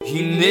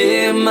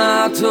הנה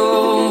מה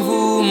טוב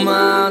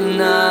ומה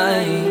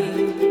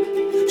נעים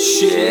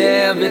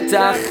שבת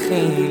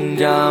אחים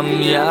גם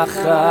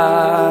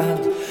יחד.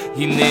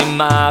 הנה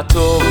מה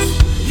טוב,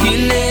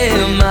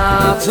 הנה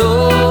מה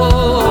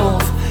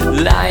טוב,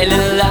 לילה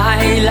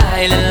לילה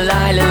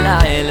לילה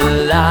לילה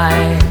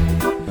לילה.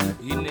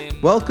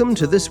 Welcome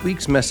to this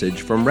week's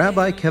message from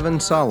Rabbi Kevin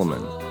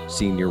Solomon,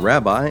 Senior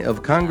Rabbi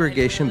of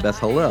Congregation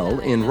Beth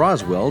Hallel in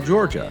Roswell,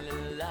 Georgia.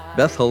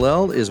 Beth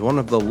Hallel is one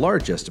of the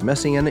largest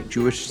Messianic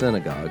Jewish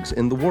synagogues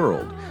in the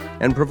world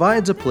and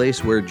provides a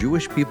place where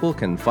Jewish people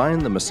can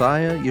find the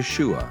Messiah,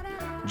 Yeshua,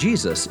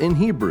 Jesus in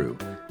Hebrew,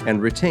 and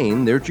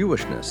retain their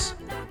Jewishness.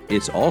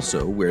 It's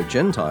also where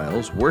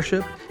Gentiles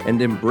worship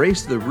and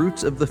embrace the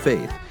roots of the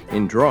faith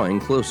in drawing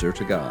closer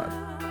to God.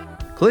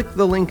 Click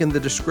the link in the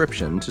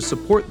description to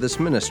support this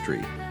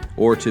ministry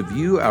or to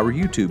view our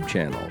YouTube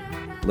channel.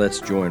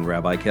 Let's join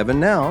Rabbi Kevin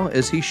now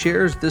as he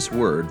shares this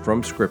word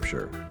from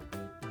Scripture.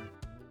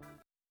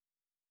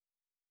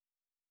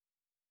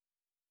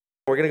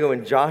 We're going to go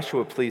in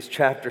Joshua, please,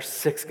 chapter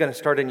 6. Going to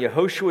start in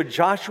Yehoshua,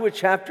 Joshua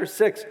chapter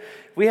 6.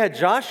 We had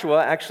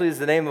Joshua, actually is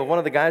the name of one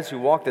of the guys who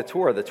walked the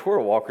Torah. The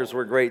Torah walkers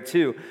were great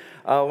too.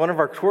 One of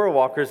our Torah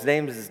walkers'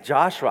 name is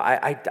Joshua.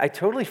 I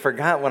totally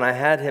forgot when I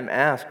had him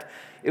asked.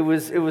 It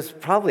was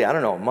probably, I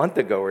don't know, a month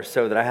ago or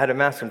so that I had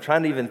him ask. I'm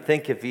trying to even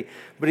think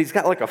but he's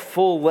got like a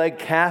full leg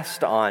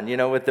cast on,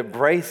 with the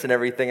brace and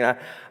everything. And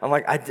I'm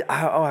like,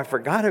 I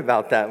forgot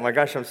about that. My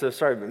gosh, I'm so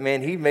sorry. But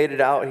man, he made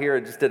it out here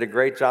and just did a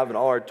great job, and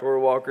all our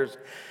Torah walkers.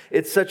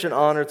 It's such an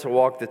honor to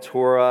walk the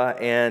Torah,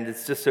 and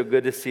it's just so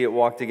good to see it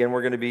walked again.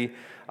 We're going to be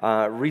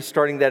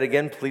restarting that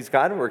again, please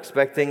God. We're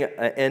expecting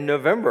in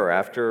November,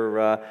 after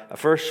a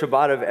first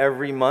Shabbat of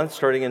every month,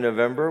 starting in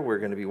November, we're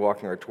going to be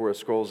walking our Torah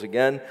scrolls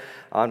again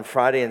on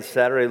Friday and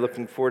Saturday.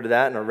 Looking forward to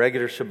that and our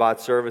regular Shabbat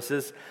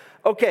services.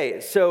 Okay,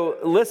 so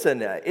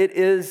listen, it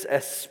is a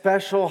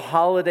special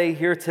holiday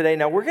here today.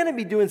 Now, we're going to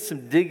be doing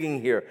some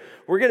digging here.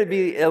 We're going to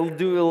be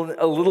doing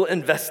a little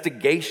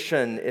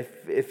investigation,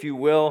 if you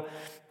will,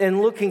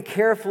 and looking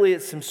carefully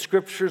at some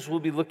scriptures.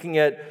 We'll be looking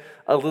at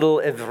a little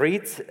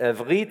Ivrit,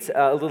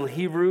 a little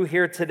Hebrew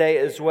here today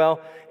as well.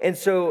 And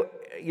so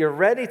you're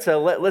ready to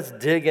let's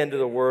dig into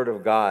the Word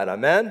of God.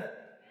 Amen?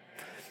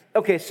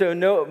 Okay, so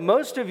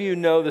most of you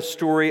know the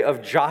story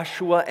of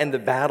Joshua and the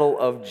Battle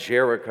of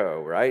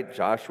Jericho, right?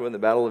 Joshua and the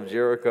Battle of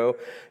Jericho,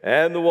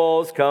 and the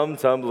walls come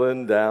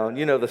tumbling down.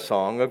 You know the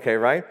song, okay,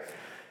 right?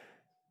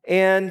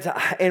 And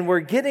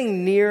we're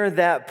getting near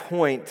that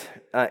point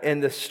in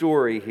the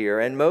story here,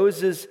 and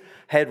Moses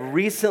had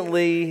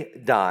recently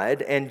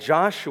died, and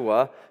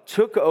Joshua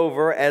took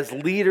over as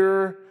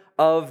leader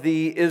of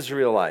the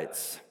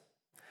Israelites.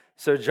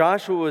 So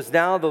Joshua was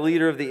now the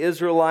leader of the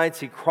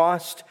Israelites.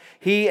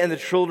 He and the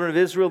children of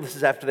Israel, this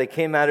is after they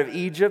came out of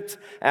Egypt,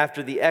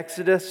 after the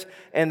Exodus,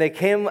 and they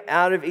came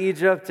out of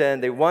Egypt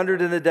and they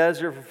wandered in the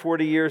desert for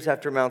 40 years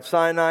after Mount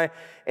Sinai,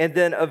 and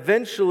then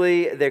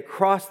eventually they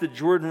crossed the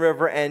Jordan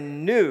River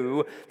and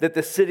knew that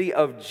the city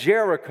of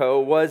Jericho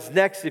was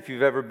next. If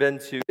you've ever been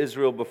to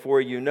Israel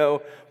before, you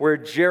know where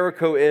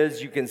Jericho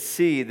is. You can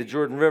see the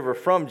Jordan River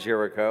from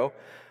Jericho.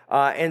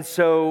 And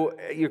so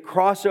you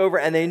cross over,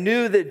 and they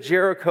knew that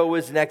Jericho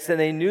was next, and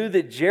they knew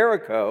that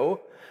Jericho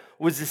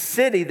was a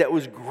city that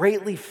was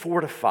greatly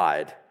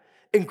fortified,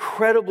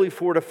 incredibly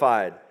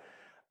fortified.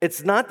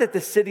 It's not that the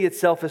city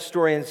itself,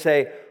 historians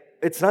say,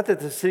 it's not that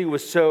the city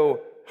was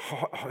so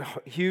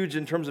huge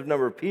in terms of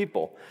number of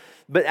people,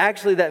 but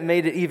actually that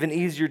made it even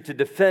easier to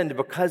defend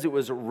because it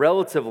was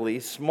relatively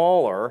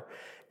smaller,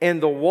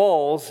 and the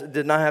walls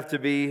did not have to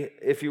be,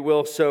 if you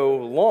will, so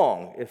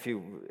long, if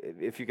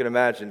you can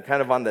imagine,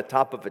 kind of on the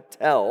top of a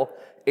tell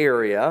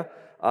area,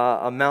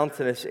 a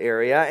mountainous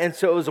area. And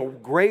so it was a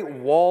great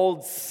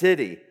walled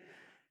city.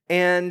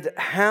 And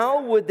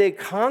how would they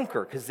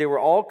conquer? Because they were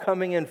all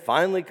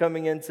finally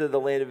coming into the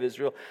land of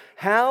Israel.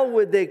 How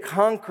would they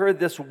conquer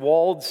this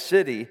walled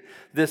city,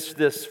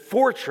 this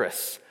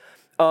fortress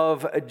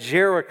of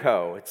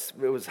Jericho?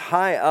 It was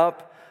high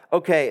up.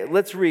 Okay,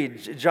 let's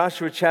read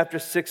Joshua chapter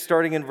 6,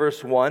 starting in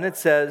verse 1. It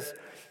says,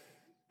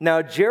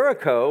 "Now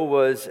Jericho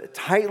was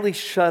tightly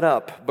shut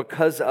up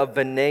because of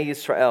Bnei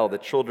Yisrael, the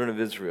children of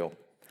Israel.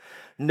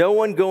 No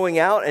one going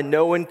out and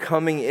no one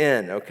coming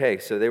in." Okay,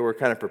 so they were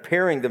kind of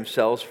preparing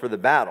themselves for the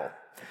battle.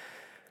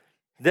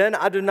 "Then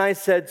Adonai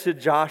said to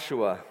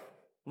Joshua,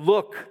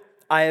 'Look,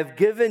 I have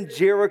given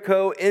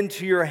Jericho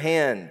into your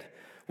hand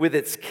with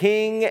its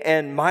king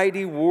and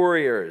mighty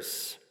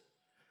warriors.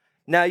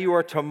 Now you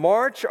are to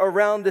march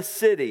around the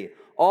city,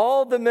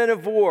 all the men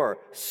of war,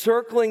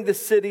 circling the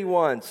city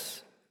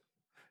once.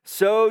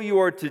 So you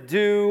are to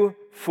do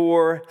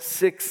for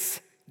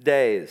 6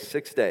 days.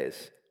 6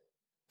 days.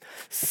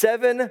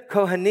 7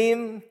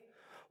 Kohanim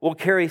will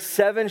carry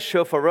 7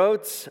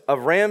 shofarots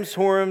of ram's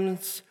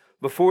horns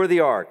before the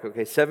ark."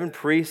 Okay, 7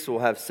 priests will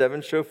have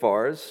 7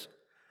 shofars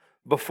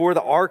before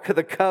the Ark of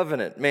the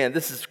Covenant. Man,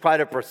 this is quite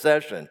a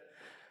procession.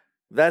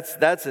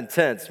 That's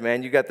intense,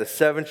 man. You got the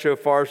 7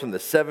 shofars from the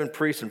 7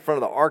 priests in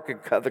front of the Ark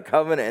of the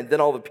Covenant, and then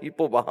all the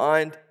people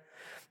behind.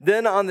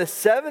 Then on the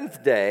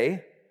 7th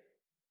day,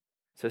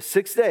 So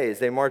 6 days,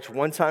 they marched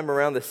one time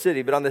around the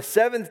city. But on the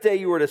seventh day,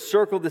 you were to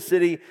circle the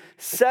city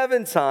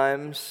 7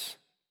 times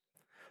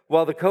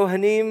while the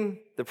Kohanim,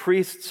 the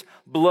priests,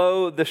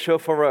 blow the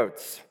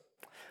shofarots.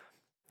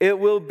 It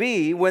will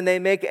be when they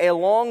make a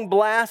long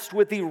blast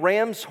with the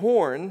ram's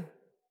horn,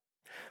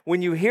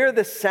 when you hear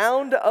the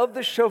sound of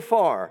the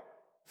shofar,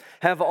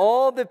 have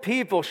all the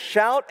people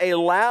shout a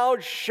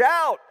loud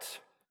shout.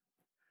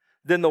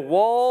 Then the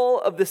wall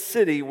of the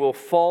city will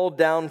fall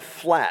down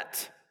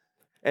flat,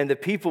 and the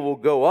people will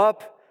go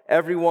up,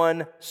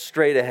 everyone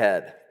straight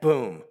ahead.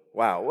 Boom.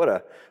 Wow,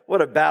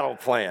 what a battle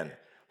plan.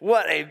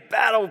 What a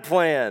battle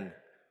plan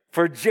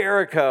for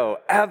Jericho.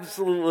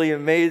 Absolutely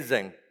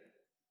amazing.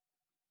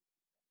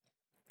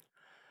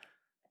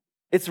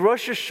 It's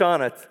Rosh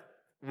Hashanah.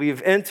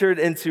 We've entered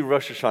into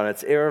Rosh Hashanah.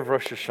 It's Erev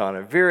Rosh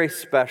Hashanah. Very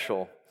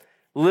special.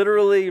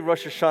 Literally,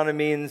 Rosh Hashanah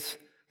means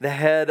the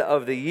head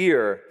of the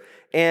year.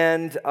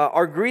 And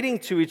our greeting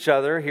to each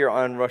other here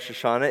on Rosh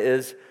Hashanah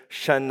is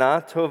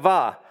Shana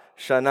Tova.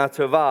 Shana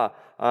Tova.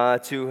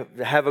 To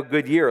have a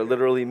good year. It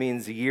literally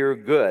means year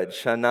good.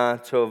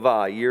 Shana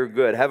Tova, year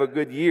good. Have a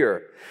good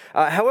year.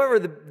 However,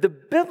 the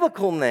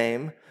biblical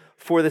name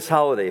for this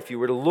holiday, if you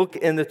were to look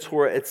in the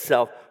Torah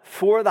itself,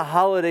 for the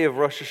holiday of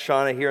Rosh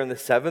Hashanah here in the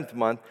 7th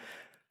month,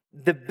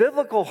 the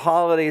biblical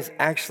holiday is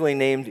actually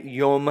named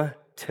Yom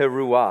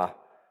Teruah.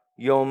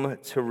 Yom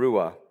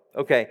Teruah.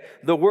 Okay,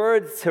 the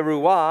word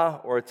Teruah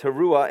or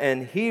Teruah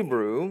in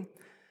Hebrew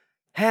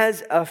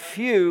has a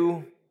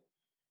few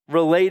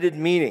related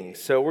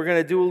meanings. So we're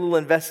going to do a little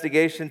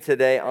investigation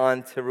today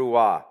on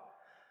Teruah,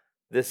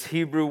 this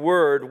Hebrew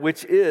word,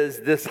 which is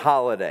this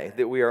holiday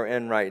that we are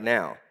in right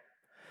now.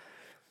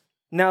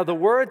 Now, the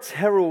word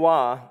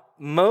Teruah,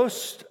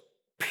 most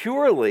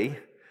purely,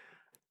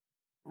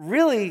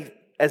 really,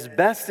 as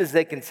best as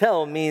they can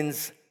tell,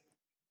 means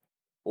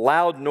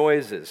loud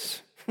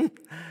noises.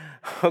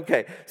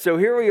 Okay, so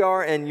here we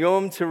are in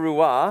Yom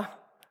Teruah.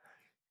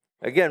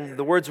 Again,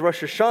 the words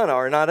Rosh Hashanah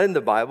are not in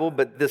the Bible,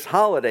 but this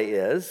holiday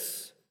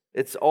is.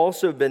 It's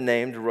also been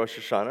named Rosh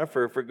Hashanah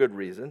for good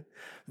reason.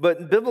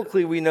 But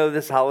biblically, we know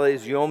this holiday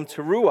is Yom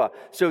Teruah.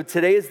 So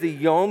today is the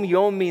Yom.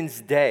 Yom means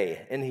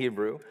day in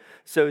Hebrew.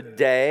 So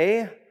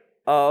day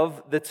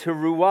of the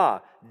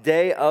Teruah,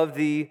 day of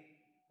the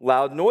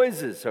loud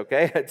noises,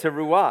 okay,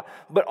 Teruah.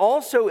 But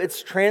also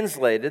it's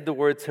translated, the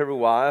word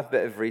Teruah,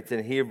 be'evrit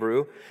in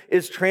Hebrew,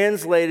 is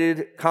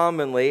translated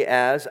commonly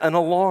as an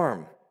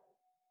alarm.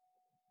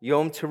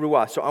 Yom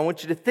Teruah. So I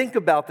want you to think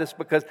about this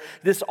because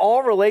this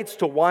all relates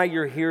to why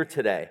you're here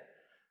today.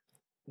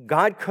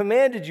 God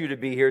commanded you to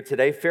be here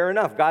today, fair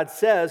enough. God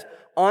says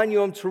on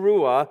Yom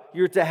Teruah,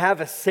 you're to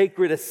have a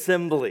sacred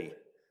assembly.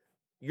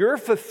 You're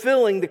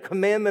fulfilling the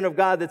commandment of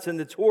God that's in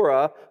the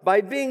Torah by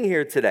being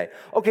here today.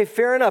 Okay,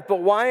 fair enough,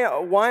 but why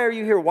are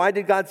you here? Why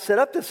did God set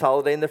up this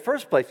holiday in the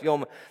first place,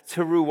 Yom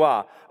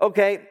Teruah?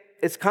 Okay,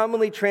 it's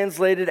commonly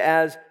translated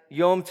as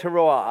Yom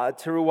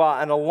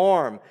Teruah, an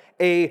alarm,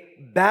 a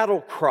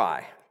battle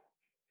cry,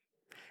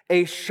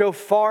 a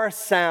shofar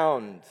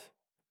sound,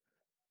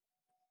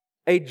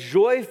 a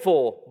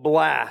joyful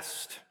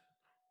blast,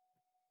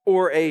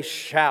 or a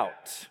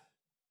shout.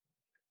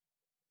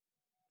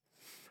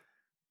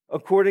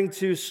 According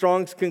to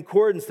Strong's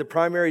Concordance, the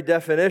primary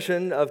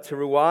definition of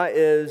Teruah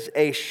is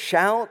a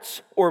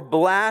shout or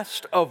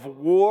blast of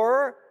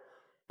war,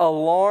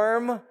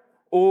 alarm,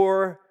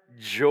 or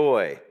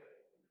joy.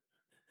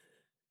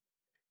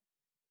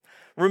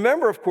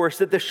 Remember, of course,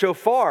 that the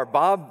shofar,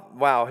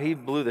 Bob, he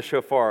blew the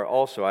shofar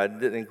also. I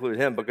didn't include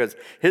him because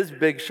his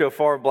big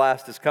shofar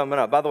blast is coming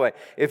up. By the way,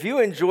 if you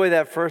enjoy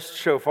that first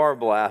shofar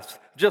blast,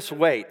 just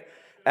wait.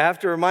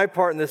 After my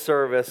part in the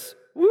service,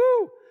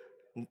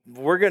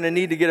 we're going to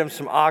need to get him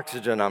some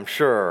oxygen, I'm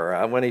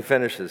sure, when he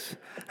finishes.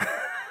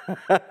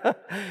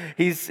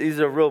 He's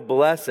a real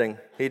blessing.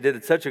 He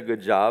did such a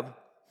good job.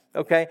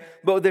 Okay,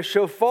 but the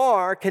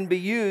shofar can be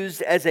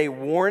used as a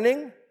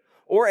warning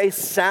or a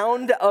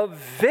sound of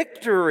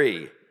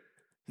victory,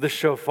 the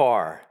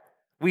shofar.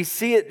 We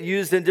see it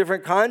used in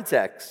different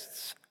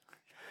contexts.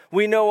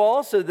 We know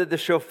also that the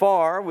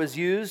shofar was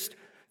used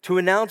to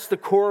announce the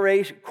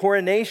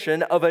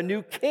coronation of a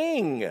new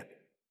king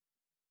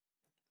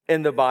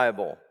in the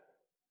Bible.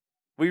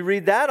 We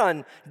read that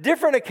on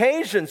different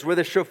occasions where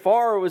the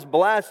shofar was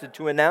blasted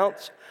to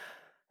announce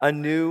a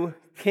new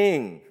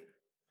king.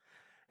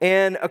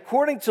 And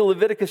according to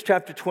Leviticus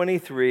chapter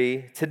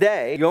 23,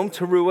 today, Yom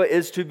Teruah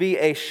is to be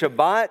a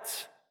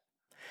Shabbat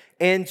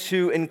and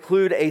to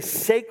include a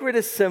sacred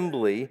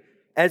assembly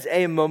as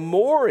a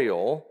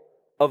memorial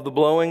of the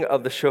blowing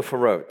of the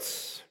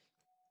shofarots.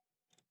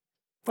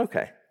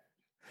 Okay.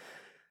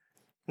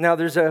 Now,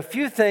 there's a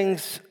few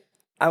things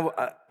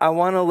I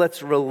want to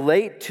let's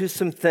relate to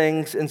some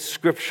things in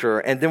Scripture,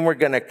 and then we're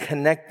going to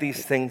connect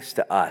these things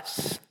to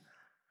us.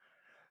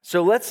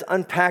 So let's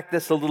unpack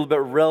this a little bit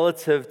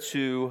relative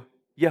to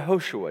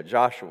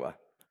Joshua.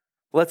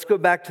 Let's go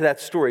back to that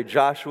story,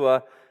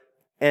 Joshua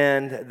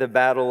and the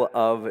Battle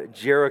of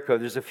Jericho.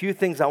 There's a few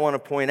things I want to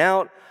point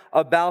out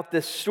about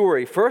this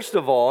story. First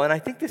of all, and I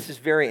think this is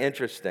very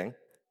interesting,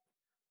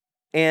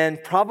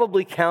 and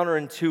probably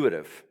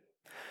counterintuitive.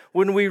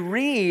 When we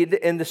read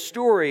in the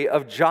story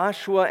of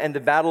Joshua and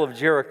the Battle of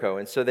Jericho,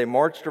 and so they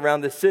marched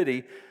around the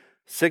city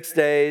 6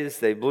 days,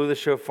 they blew the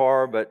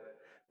shofar, but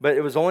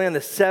it was only on the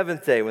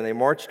 7th day when they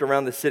marched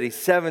around the city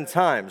 7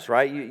 times,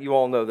 right? You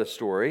all know the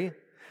story.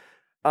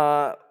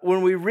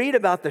 When we read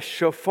about the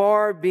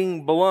shofar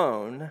being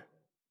blown,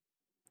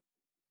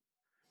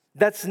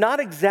 that's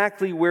not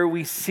exactly where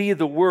we see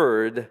the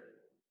word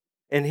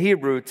in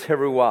Hebrew,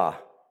 teruah.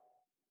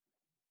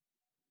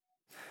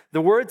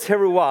 The word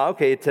teruah,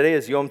 okay, today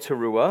is Yom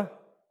Teruah,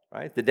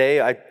 right? The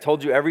day I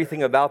told you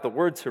everything about the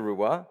word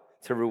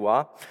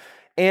teruah.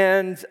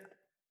 And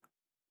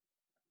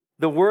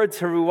the word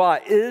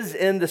teruah is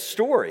in the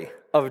story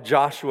of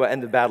Joshua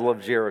and the Battle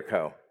of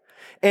Jericho.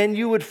 And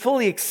you would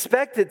fully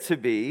expect it to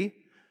be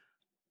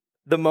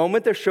the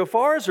moment the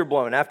shofars are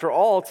blown. After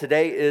all,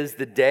 today is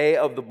the day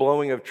of the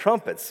blowing of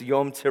trumpets,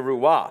 Yom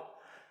Teruah.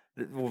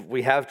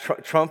 We have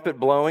trumpet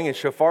blowing and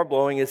shofar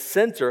blowing is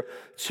center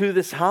to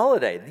this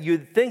holiday.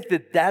 You'd think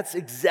that that's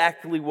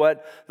exactly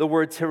what the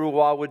word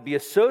teruah would be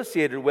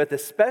associated with,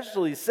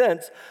 especially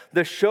since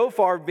the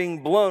shofar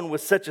being blown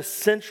was such a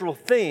central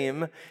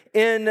theme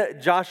in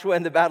Joshua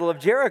and the Battle of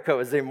Jericho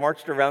as they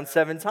marched around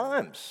 7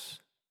 times.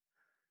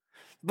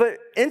 But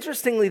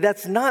interestingly,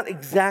 that's not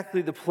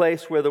exactly the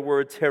place where the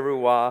word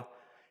teruah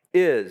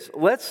is.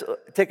 Let's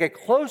take a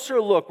closer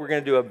look. We're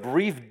going to do a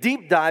brief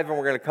deep dive and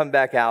we're going to come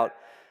back out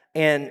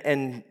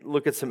and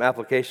look at some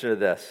application of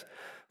this.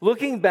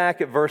 Looking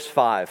back at verse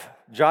 5,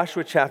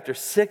 Joshua chapter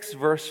 6,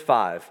 verse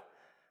 5,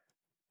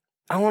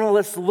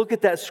 let's look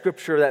at that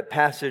scripture, that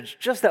passage,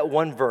 just that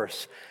one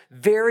verse,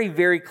 very,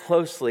 very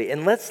closely.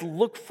 And let's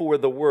look for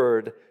the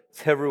word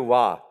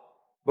teruah,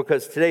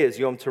 because today is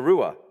Yom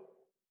Teruah.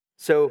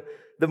 So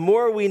the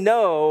more we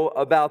know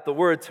about the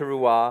word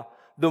teruah,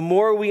 the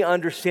more we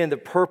understand the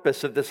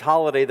purpose of this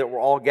holiday that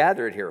we're all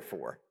gathered here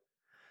for.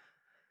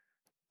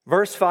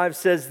 Verse 5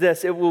 says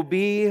this, it will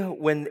be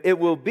when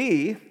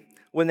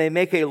they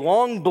make a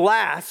long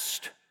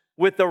blast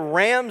with the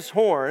ram's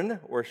horn,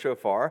 or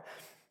shofar.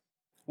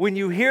 When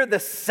you hear the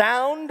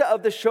sound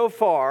of the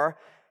shofar,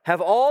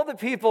 have all the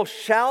people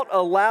shout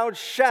a loud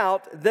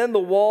shout, then the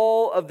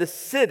wall of the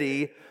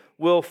city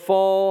will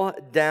fall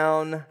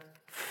down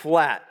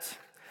flat.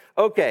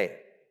 Okay,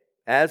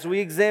 as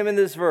we examine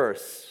this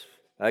verse,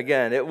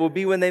 again, it will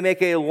be when they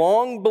make a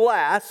long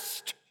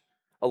blast,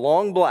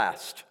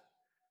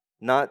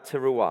 not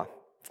teruah.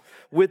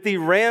 With the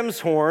ram's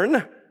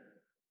horn,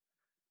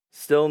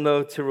 still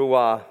no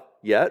teruah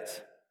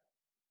yet.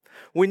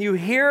 When you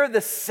hear the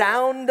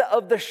sound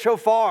of the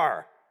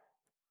shofar,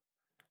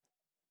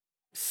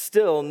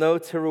 still no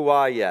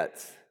teruah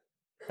yet.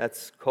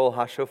 That's kol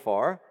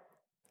hashofar.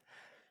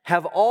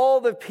 Have all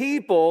the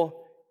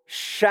people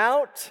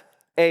shout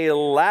a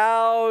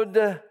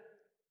loud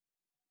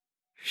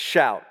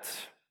shout.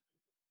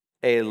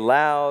 A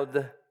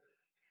loud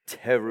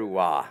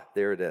teruah.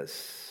 There it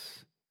is.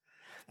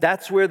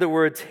 That's where the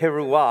word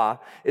teruah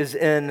is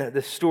in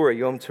the story,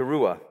 Yom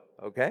Teruah,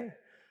 okay?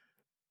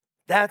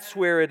 That's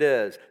where it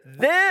is.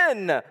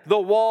 Then the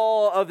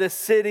wall of the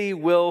city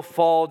will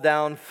fall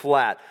down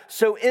flat.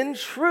 So in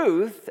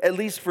truth, at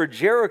least for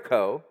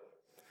Jericho,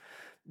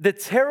 the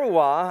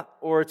teruah,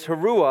 or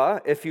teruah,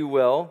 if you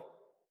will,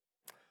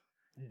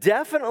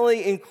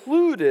 definitely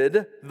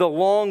included the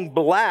long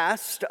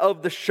blast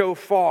of the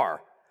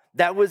shofar.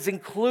 That was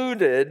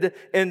included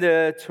in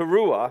the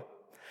teruah.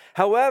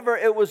 However,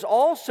 it was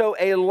also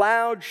a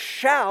loud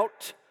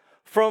shout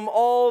from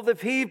all the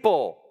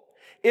people.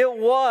 It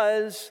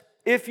was,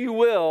 if you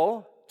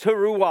will,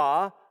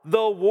 teruah,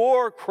 the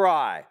war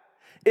cry.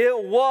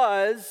 It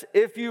was,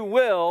 if you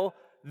will,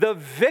 the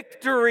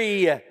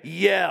victory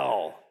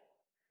yell.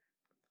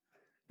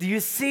 Do you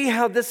see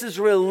how this is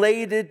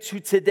related to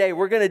today?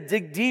 We're going to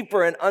dig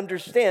deeper and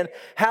understand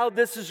how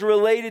this is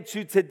related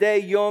to today,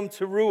 Yom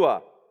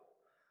Teruah.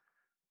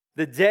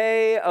 The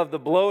day of the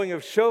blowing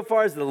of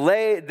shofars,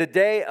 the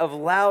day of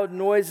loud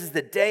noises,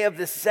 the day of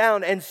the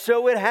sound. And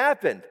so it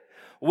happened.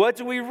 What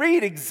do we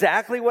read?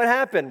 Exactly what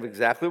happened.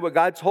 Exactly what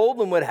God told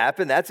them would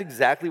happen. That's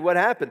exactly what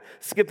happened.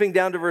 Skipping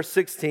down to verse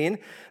 16.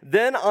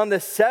 Then on the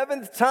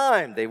 7th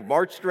time, they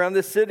marched around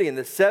the city. And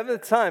the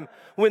 7th time,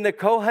 when the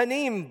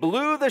Kohanim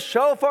blew the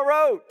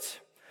shofarot,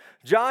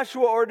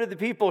 Joshua ordered the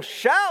people,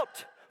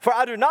 shout, for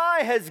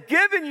Adonai has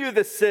given you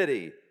the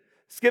city.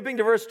 Skipping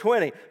to verse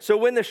 20. So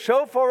when the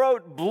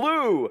shofarot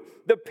blew,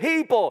 the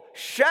people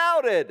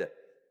shouted.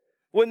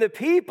 When the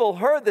people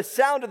heard the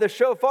sound of the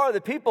shofar,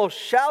 the people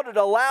shouted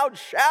a loud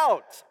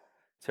shout,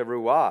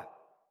 teruah.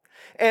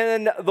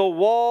 And the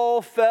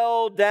wall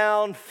fell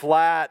down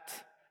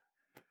flat.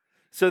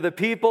 So the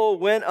people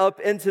went up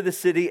into the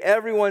city,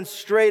 everyone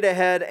straight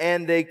ahead,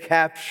 and they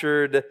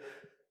captured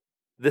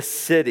the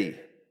city.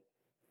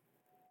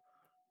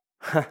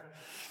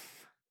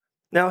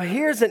 Now,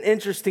 here's an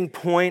interesting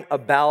point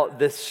about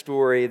this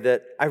story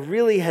that I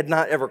really had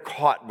not ever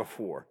caught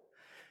before.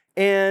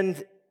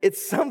 And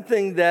it's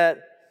something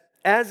that,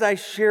 as I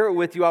share it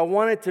with you, I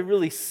want it to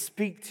really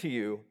speak to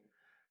you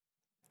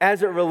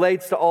as it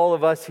relates to all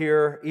of us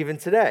here even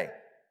today.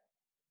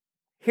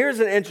 Here's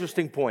an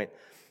interesting point.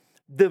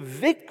 The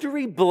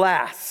victory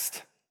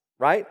blast,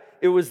 right?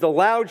 It was the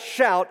loud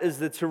shout is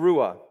the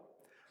teruah.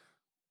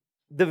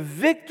 The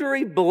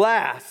victory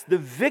blast, the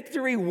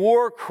victory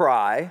war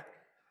cry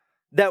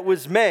that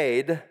was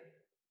made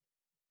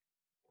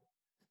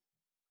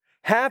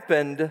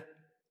happened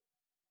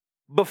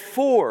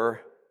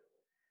before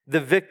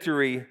the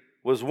victory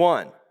was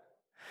won.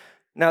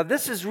 Now,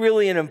 this is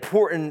really an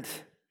important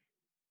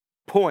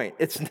point.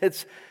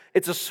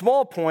 It's a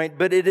small point,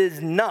 but it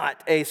is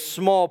not a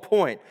small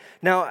point.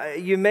 Now,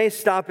 you may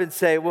stop and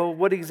say, well,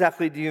 what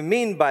exactly do you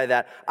mean by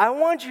that? I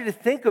want you to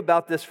think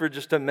about this for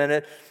just a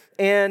minute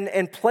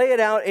and play it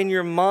out in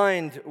your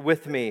mind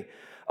with me.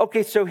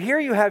 Okay, so here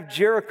you have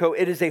Jericho.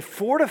 It is a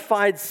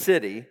fortified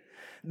city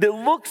that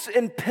looks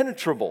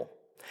impenetrable,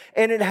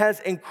 and it has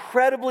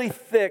incredibly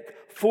thick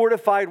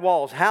fortified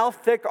walls. How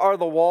thick are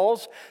the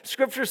walls?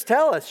 Scriptures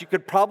tell us you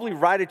could probably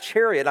ride a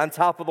chariot on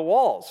top of the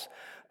walls.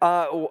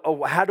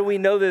 How do we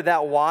know they're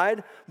that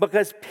wide?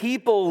 Because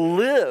people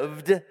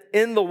lived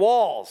in the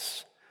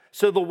walls.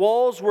 So the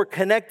walls were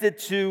connected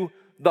to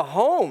the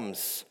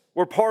homes,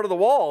 were part of the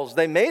walls.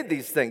 They made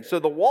these things. So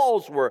the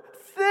walls were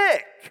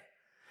thick,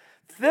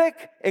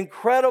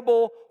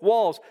 incredible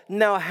walls.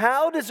 Now,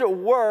 how does it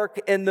work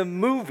in the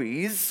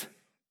movies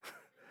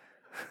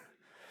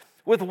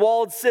with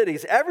walled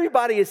cities?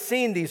 Everybody has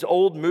seen these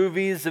old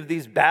movies of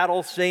these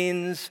battle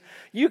scenes.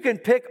 You can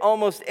pick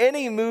almost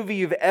any movie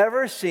you've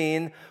ever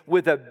seen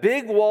with a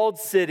big walled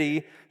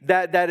city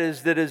that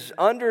is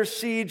under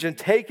siege and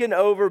taken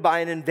over by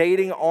an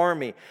invading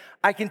army.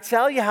 I can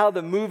tell you how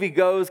the movie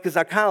goes because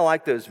I kind of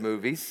like those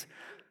movies.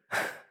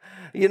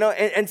 You know,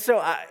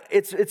 so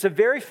it's a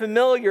very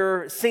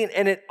familiar scene,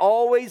 and it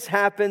always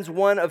happens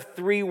one of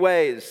three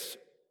ways.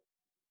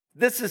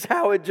 This is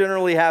how it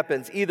generally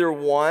happens. Either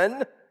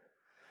one,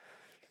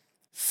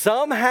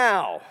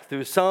 somehow,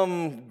 through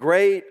some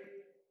great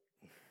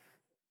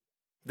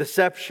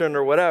deception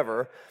or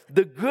whatever,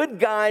 the good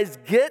guys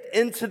get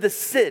into the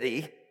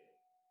city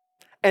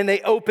and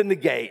they open the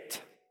gate.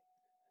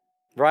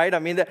 Right? I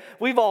mean,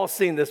 we've all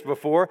seen this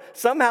before.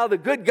 Somehow the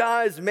good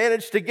guys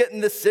manage to get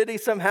in the city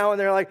somehow, and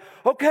they're like,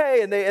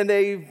 okay, and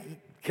they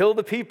kill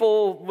the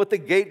people with the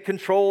gate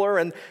controller,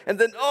 and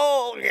then,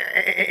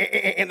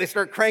 and they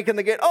start cranking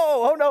the gate.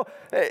 Oh no,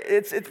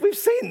 we've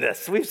seen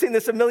this. We've seen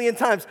this a million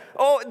times.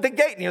 Oh, the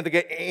gate, the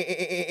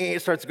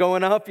gate starts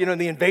going up, the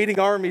invading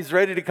army's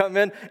ready to come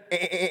in,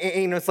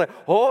 it's like,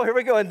 oh, here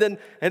we go, and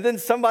then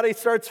somebody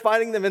starts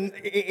fighting them, and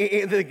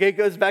the gate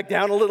goes back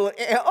down a little.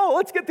 Oh,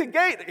 let's get the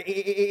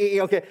gate.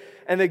 Okay,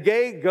 and the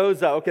gate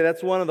goes up. Okay,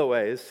 that's one of the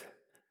ways.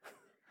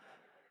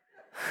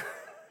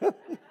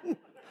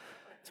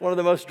 One of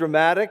the most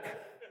dramatic.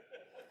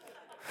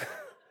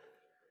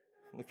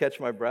 Let me catch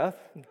my breath.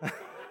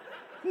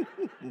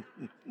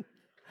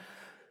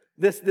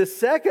 This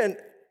second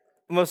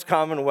most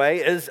common way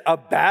is a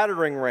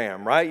battering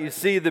ram, right? You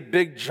see the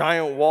big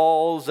giant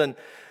walls and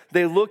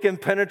they look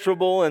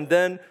impenetrable, and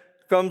then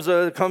comes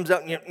out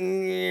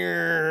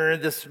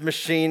this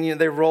machine,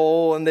 they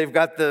roll, and they've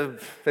got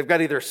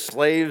either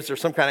slaves or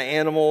some kind of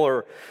animal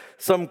or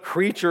some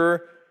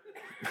creature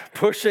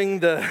pushing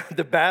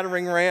the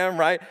battering ram,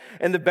 right?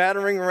 And the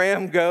battering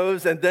ram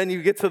goes, and then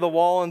you get to the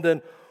wall, and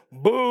then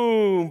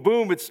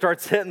boom, it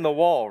starts hitting the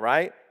wall,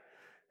 right?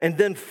 And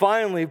then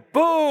finally,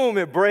 boom,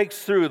 it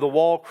breaks through. The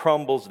wall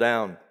crumbles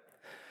down.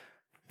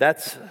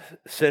 That's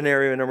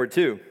scenario number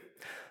 2.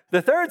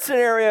 The third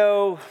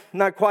scenario,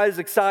 not quite as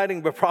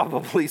exciting, but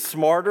probably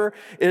smarter,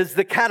 is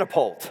the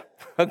catapult.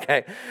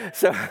 Okay,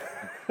 so...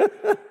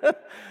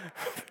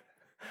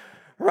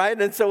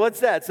 Right? And so what's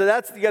that? So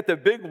you got the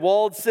big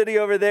walled city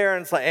over there,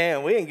 and it's like,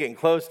 man, we ain't getting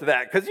close to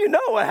that. Because you know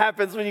what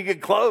happens when you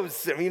get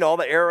close. I mean, all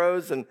the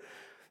arrows and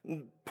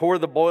pour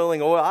the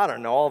boiling oil. I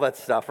don't know, all that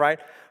stuff, right?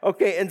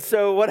 Okay, and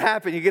so what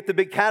happened? You get the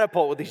big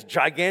catapult with these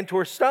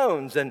gigantor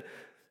stones, and,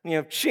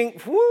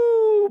 chink,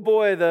 whoo,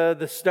 boy,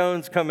 the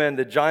stones come in,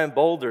 the giant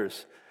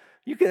boulders.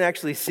 You can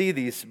actually see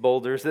these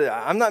boulders.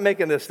 I'm not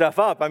making this stuff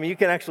up. I mean, you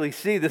can actually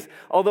see this.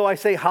 Although I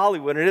say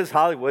Hollywood, it is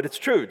Hollywood, it's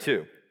true,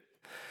 too.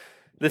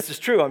 This is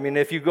true. I mean,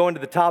 if you go into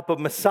the top of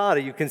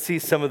Masada, you can see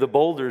some of the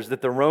boulders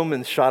that the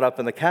Romans shot up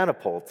in the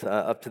catapult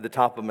up to the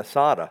top of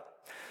Masada.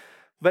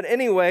 But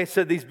anyway,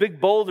 so these big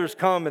boulders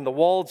come in the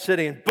walled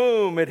city, and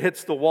boom, it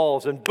hits the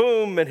walls, and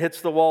boom, it hits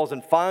the walls,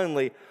 and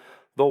finally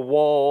the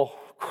wall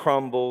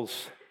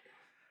crumbles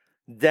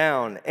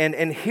down. And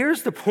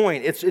here's the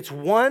point. It's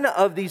one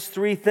of these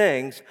three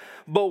things,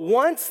 but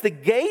once the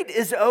gate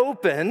is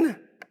open,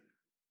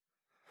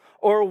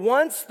 or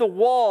once the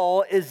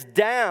wall is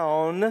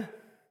down,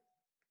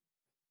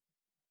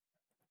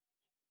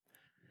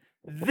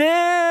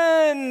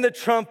 then the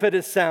trumpet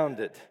is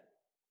sounded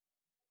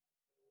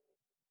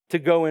to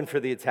go in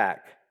for the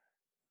attack.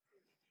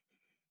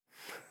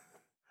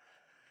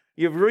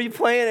 You're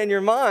replaying it in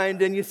your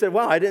mind, and you said,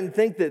 wow, I didn't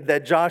think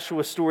that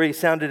Joshua's story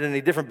sounded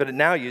any different, but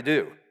now you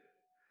do.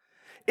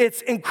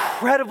 It's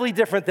incredibly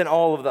different than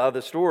all of the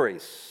other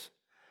stories.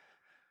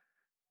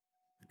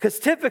 Because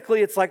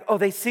typically it's like, oh,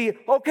 they see,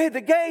 okay,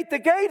 the gate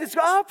is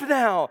up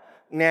now.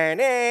 Okay,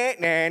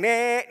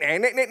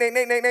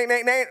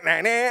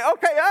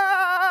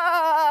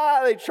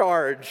 they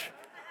charge.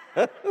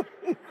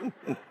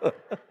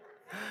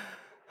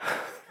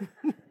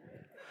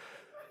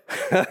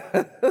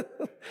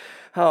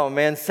 Oh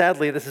man,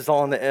 sadly this is all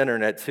on the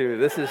internet too.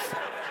 This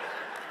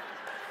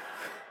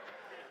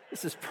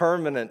is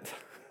permanent.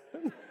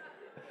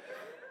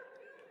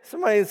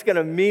 Somebody's going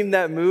to meme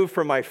that move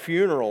for my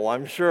funeral,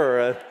 I'm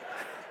sure.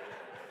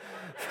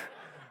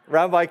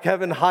 Rabbi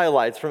Kevin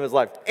highlights from his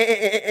life.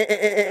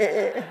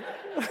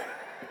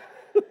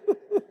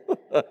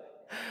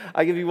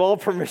 I give you all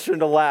permission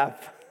to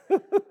laugh.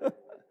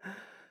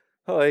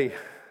 Or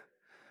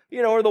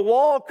the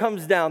wall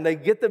comes down, they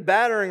get the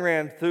battering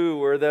ram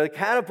through, or the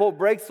catapult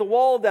breaks the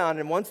wall down,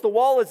 and once the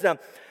wall is down,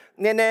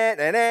 okay,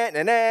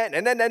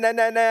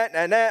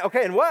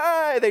 and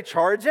why they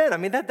charge in. I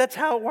mean, that's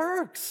how it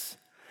works.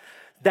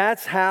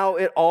 That's how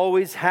it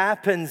always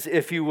happens,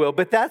 if you will.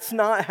 But that's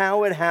not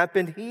how it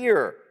happened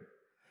here.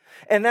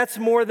 And that's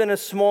more than a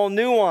small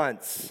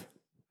nuance.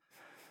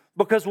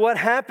 Because what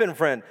happened,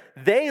 friend?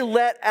 They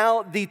let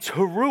out the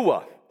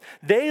teruah.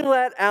 They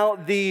let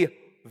out the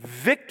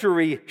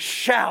victory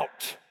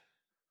shout,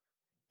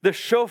 the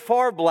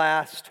shofar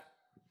blast,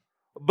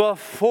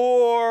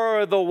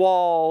 before the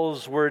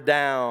walls were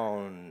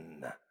down.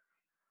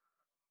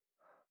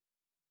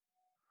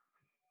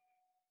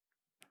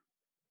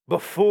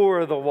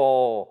 Before the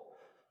wall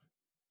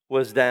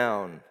was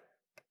down.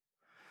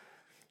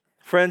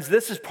 Friends,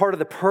 this is part of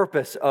the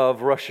purpose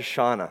of Rosh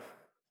Hashanah.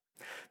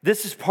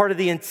 This is part of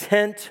the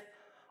intent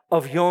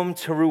of Yom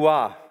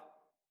Teruah.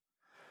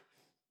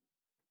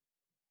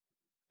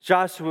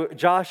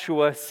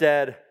 Joshua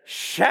said,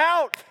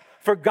 shout,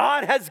 for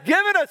God has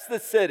given us the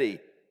city.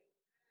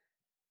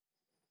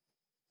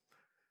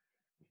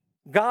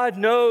 God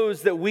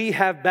knows that we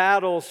have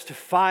battles to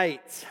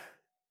fight.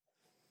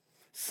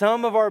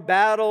 Some of our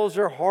battles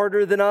are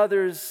harder than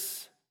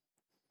others.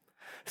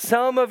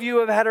 Some of you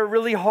have had a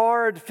really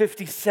hard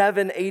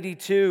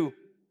 5782.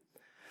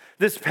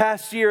 This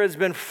past year has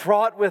been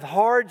fraught with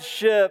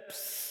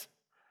hardships.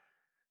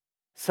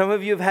 Some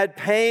of you have had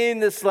pain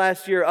this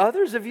last year.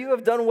 Others of you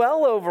have done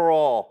well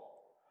overall.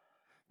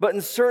 But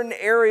in certain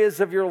areas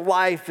of your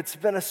life, it's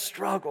been a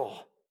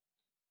struggle.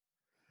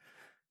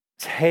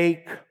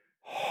 Take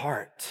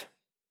heart.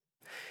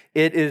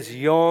 It is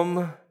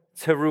Yom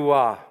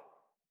Teruah.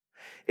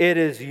 It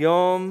is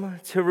Yom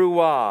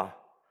Teruah,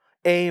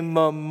 a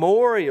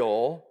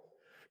memorial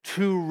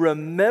to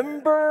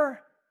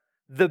remember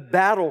the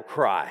battle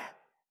cry,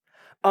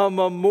 a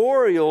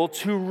memorial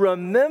to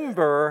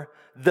remember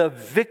the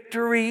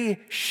victory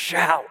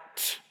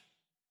shout.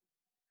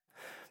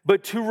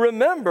 But to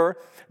remember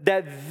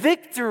that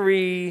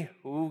victory,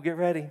 get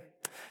ready,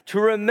 to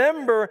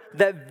remember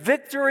that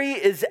victory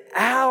is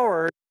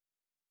ours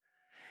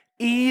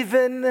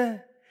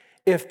even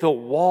if the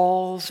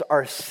walls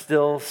are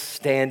still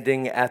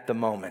standing at the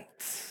moment.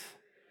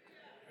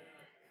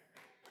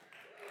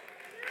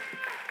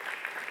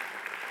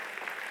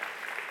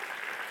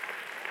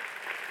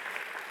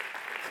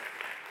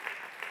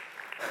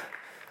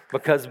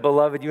 Because,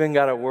 beloved, you ain't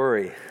got to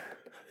worry.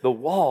 The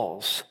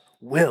walls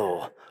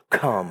will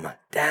come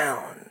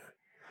down.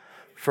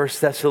 1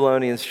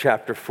 Thessalonians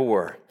chapter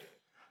 4.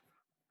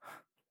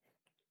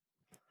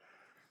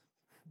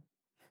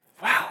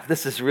 Wow,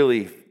 this is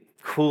really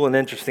cool and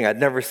interesting. I'd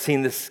never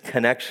seen this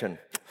connection.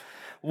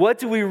 What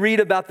do we read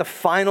about the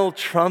final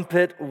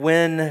trumpet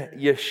when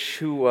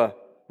Yeshua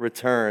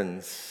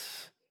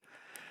returns?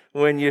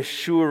 When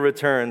Yeshua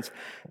returns.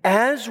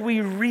 As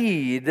we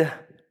read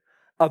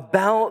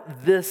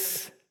about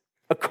this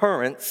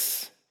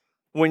occurrence,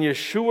 when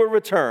Yeshua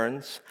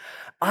returns,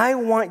 I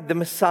want the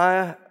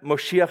Messiah,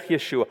 Moshiach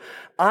Yeshua,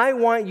 I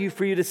want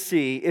for you to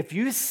see, if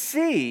you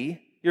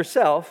see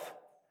yourself,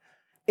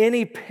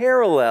 any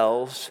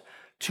parallels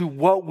to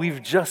what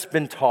we've just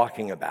been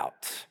talking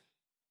about.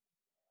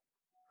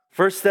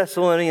 1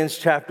 Thessalonians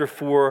chapter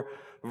 4,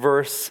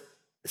 verse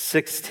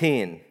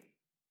 16.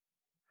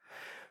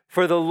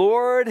 For the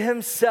Lord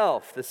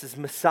himself, this is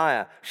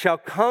Messiah, shall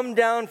come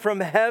down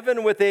from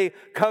heaven with a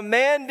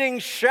commanding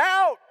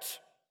shout,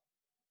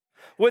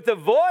 with the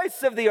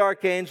voice of the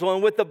archangel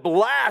and with the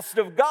blast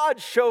of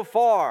God's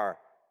shofar.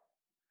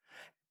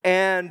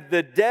 And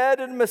the dead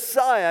in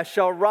Messiah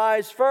shall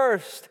rise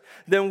first.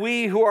 Then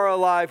we who are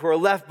alive, who are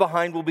left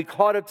behind, will be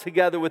caught up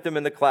together with them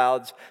in the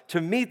clouds to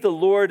meet the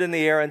Lord in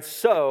the air. And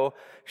so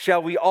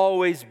shall we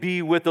always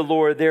be with the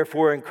Lord.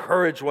 Therefore,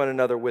 encourage one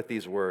another with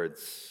these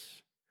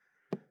words.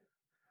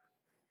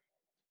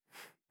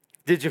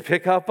 Did you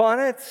pick up on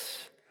it?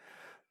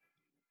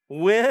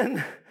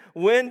 When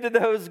did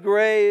those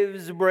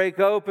graves break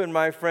open,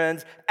 my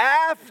friends?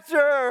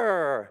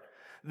 After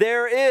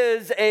there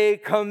is a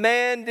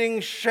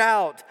commanding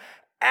shout,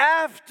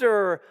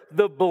 after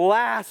the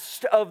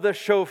blast of the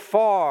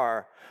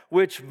shofar,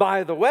 which,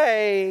 by the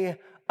way,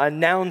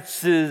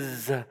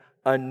 announces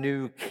a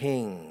new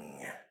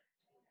king.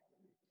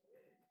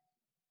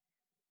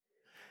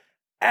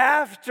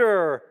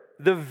 After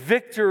the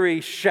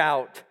victory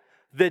shout.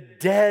 The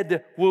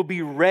dead will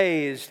be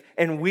raised,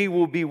 and we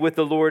will be with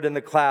the Lord in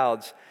the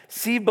clouds.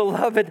 See,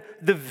 beloved,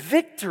 the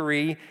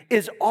victory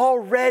is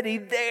already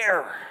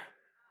there.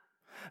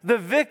 The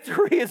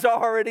victory is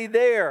already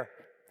there.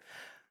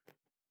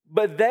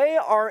 But they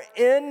are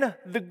in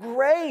the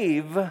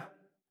grave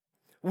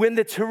when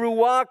the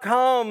teruah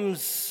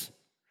comes.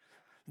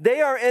 They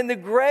are in the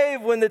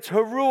grave when the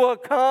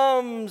teruah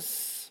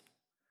comes.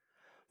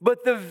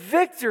 But the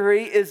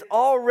victory is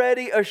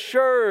already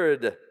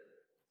assured.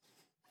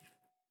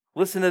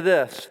 Listen to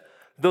this.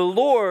 The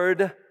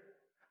Lord,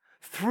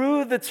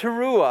 through the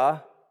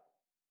teruah,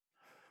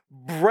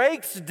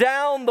 breaks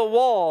down the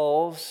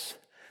walls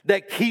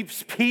that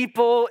keeps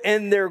people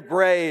in their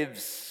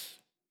graves.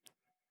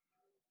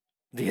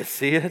 Do you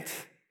see it?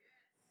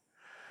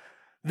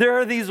 There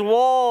are these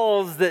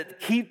walls that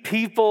keep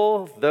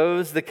people,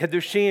 those, the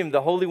Kedushim,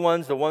 the holy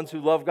ones, the ones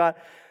who love God.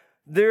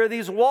 There are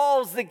these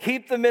walls that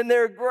keep them in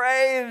their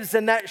graves,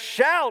 and that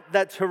shout,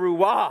 that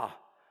teruah,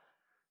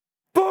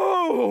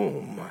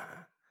 boom!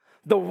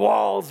 The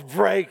walls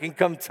break and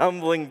come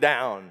tumbling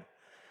down.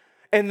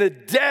 And the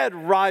dead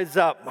rise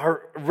up,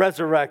 are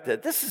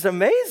resurrected. This is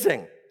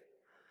amazing.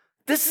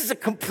 This is a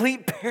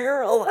complete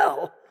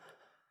parallel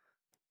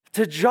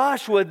to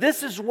Joshua.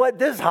 This is what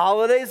this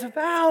holiday is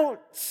about.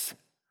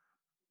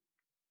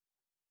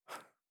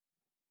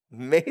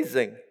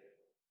 Amazing.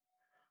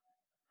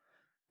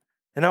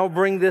 And I'll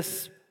bring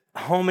this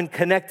home and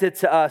connect it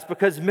to us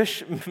because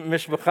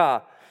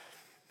Mishpacha,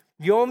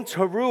 Yom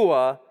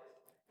Teruah,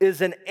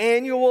 is an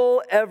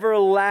annual,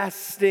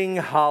 everlasting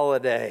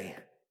holiday,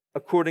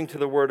 according to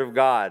the Word of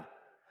God.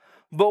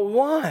 But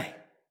why?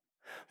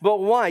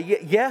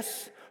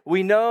 Yes,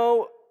 we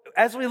know,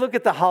 as we look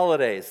at the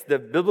holidays, the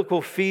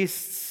biblical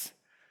feasts,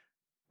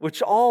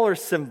 which all are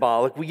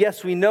symbolic.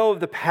 Yes, we know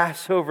of the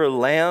Passover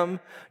lamb,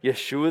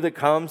 Yeshua, that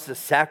comes, the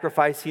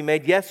sacrifice he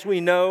made. Yes,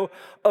 we know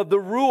of the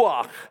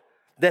Ruach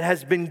that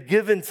has been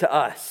given to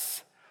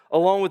us,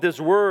 along with his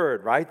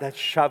word, right? That's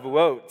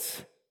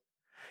Shavuot.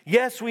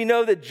 Yes, we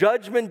know that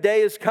Judgment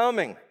Day is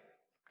coming,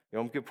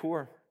 Yom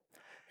Kippur.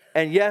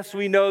 And yes,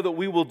 we know that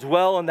we will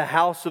dwell in the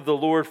house of the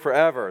Lord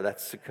forever.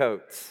 That's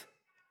Sukkot.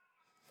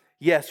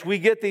 Yes, we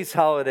get these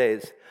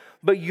holidays.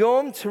 But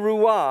Yom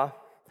Teruah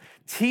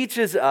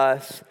teaches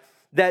us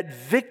that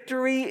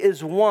victory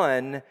is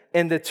won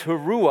and the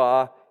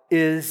Teruah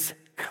is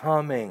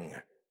coming.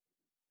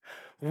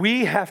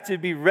 We have to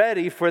be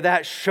ready for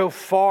that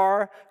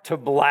shofar to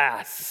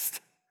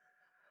blast.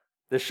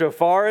 The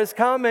shofar is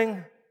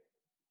coming.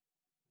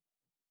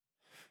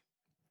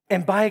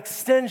 And by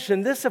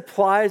extension, this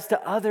applies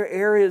to other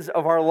areas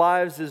of our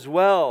lives as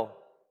well.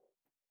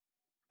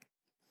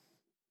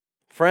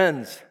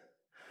 Friends,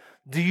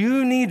 do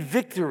you need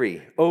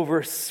victory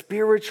over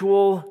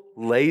spiritual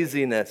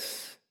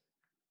laziness?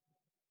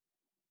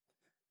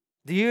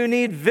 Do you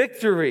need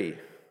victory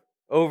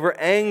over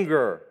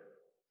anger,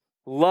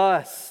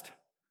 lust,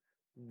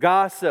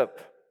 gossip,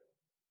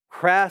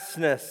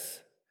 crassness,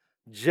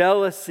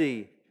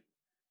 jealousy,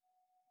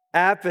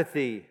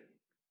 apathy,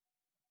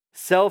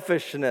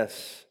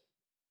 selfishness?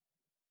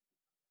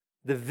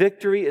 The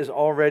victory is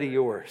already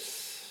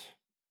yours.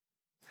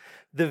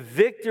 The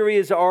victory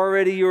is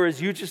already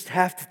yours. You just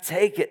have to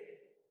take it.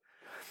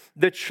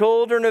 The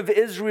children of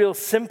Israel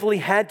simply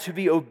had to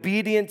be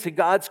obedient to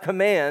God's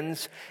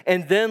commands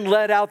and then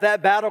let out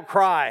that battle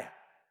cry.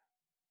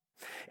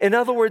 In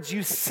other words,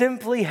 you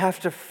simply have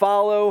to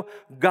follow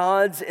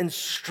God's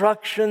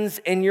instructions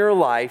in your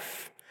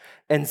life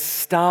and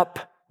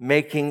stop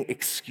making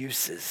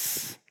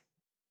excuses.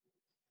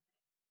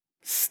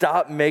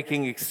 Stop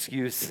making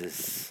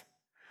excuses.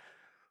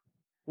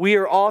 We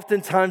are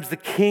oftentimes the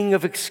king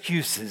of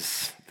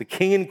excuses, the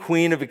king and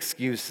queen of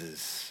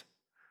excuses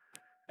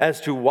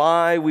as to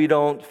why we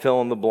don't fill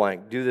in the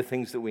blank, do the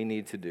things that we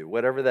need to do,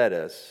 whatever that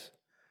is.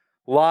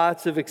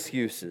 Lots of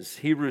excuses.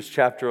 Hebrews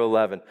chapter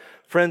 11.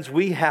 Friends,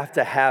 we have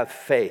to have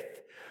faith.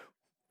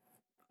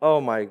 Oh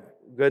my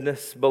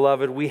goodness,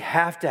 beloved, we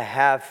have to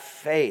have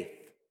faith.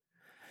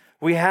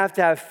 We have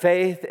to have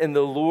faith in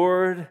the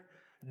Lord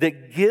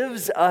that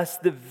gives us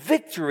the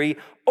victory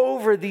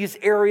over these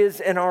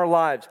areas in our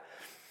lives.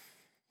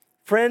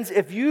 Friends,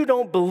 if you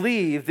don't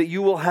believe that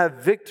you will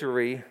have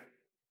victory,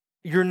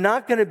 you're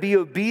not going to be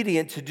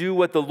obedient to do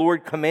what the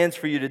Lord commands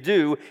for you to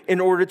do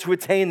in order to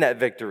attain that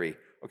victory.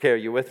 Okay, are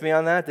you with me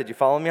on that? Did you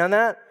follow me on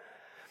that?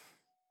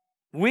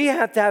 We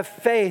have to have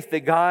faith that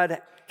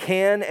God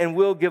can and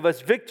will give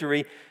us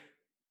victory.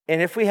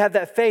 And if we have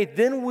that faith,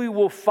 then we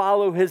will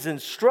follow his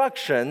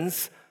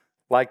instructions,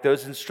 like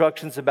those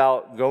instructions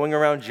about going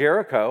around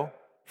Jericho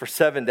for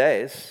 7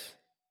 days,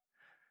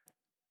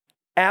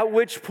 at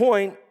which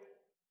point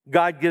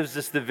God gives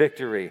us the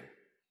victory.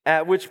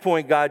 At which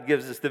point God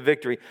gives us the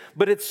victory.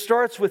 But it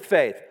starts with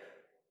faith.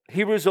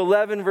 Hebrews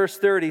 11 verse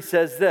 30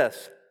 says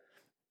this: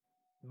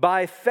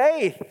 by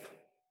faith,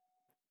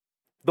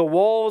 the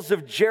walls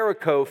of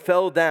Jericho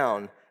fell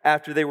down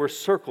after they were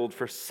circled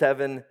for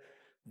 7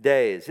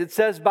 days. It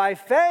says by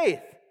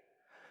faith,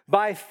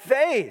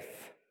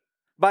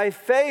 By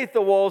faith,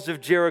 the walls of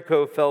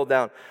Jericho fell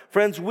down.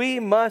 Friends, we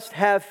must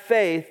have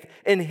faith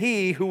in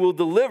He who will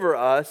deliver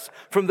us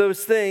from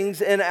those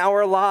things in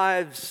our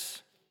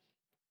lives.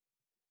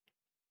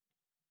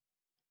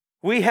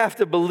 We have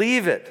to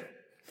believe it.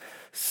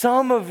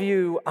 Some of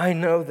you, I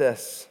know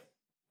this.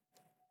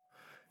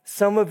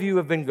 Some of you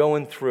have been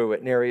going through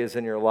it in areas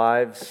in your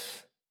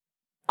lives.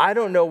 I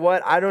don't know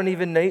what. I don't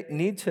even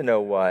need to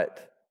know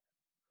what.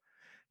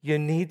 You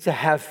need to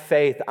have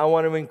faith. I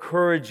want to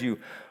encourage you.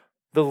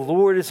 The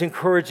Lord is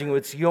encouraging you.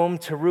 It's Yom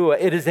Teruah.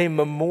 It is a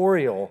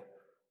memorial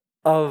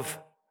of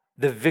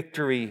the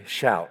victory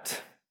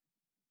shout.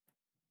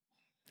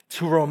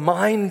 To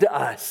remind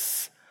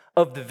us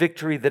of the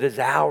victory that is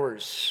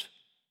ours.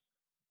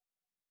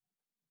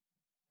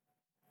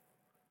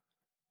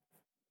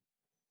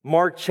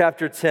 Mark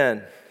chapter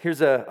 10.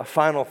 Here's a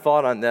final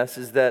thought on this,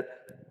 is that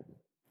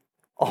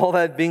all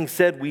that being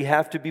said, we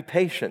have to be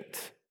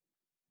patient.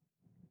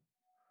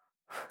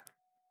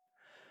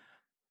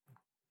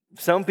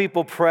 Some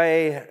people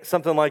pray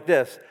something like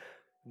this: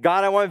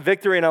 God, I want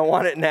victory and I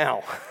want it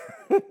now.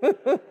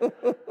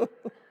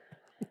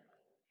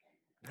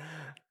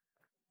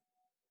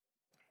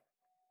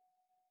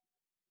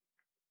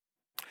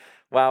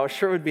 Wow, it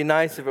sure would be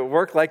nice if it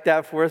worked like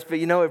that for us, but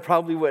it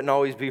probably wouldn't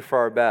always be for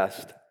our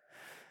best.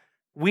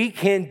 We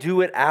can't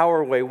do it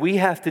our way. We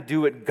have to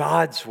do it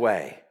God's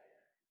way.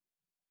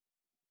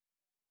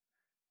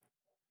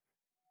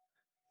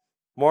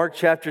 Mark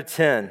chapter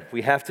 10,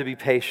 we have to be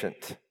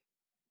patient.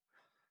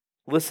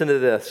 Listen to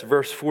this,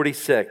 verse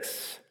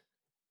 46.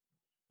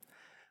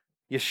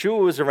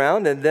 Yeshua was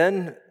around, and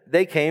then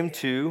they came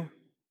to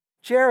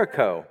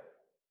Jericho.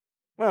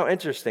 Well,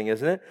 interesting,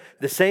 isn't it?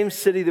 The same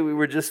city that we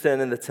were just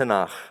in the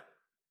Tanakh.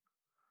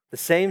 The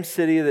same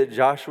city that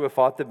Joshua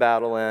fought the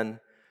battle in.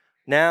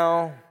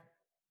 Now,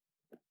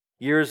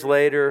 years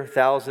later,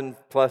 1,000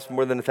 plus,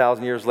 more than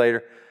 1,000 years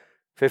later,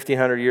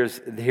 1,500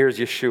 years, here's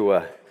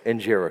Yeshua in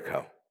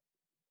Jericho.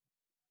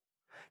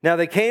 Now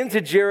they came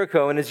to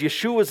Jericho, and as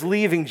Yeshua was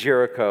leaving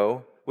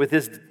Jericho with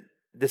his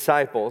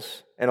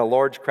disciples and a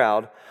large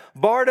crowd,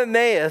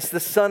 Bartimaeus, the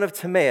son of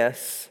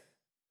Timaeus,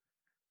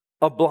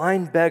 a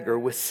blind beggar,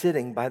 was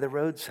sitting by the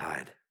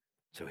roadside.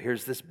 So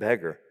here's this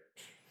beggar.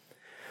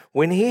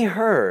 When he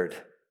heard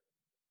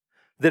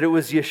that it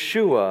was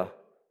Yeshua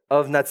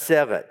of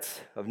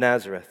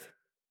Nazareth,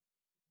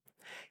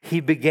 he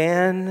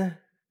began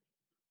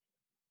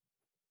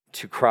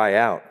to cry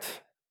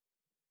out,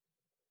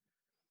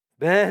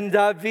 Ben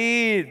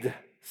David,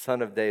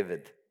 son of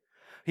David,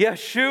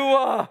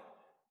 Yeshua,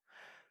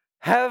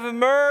 have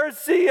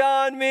mercy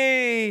on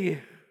me.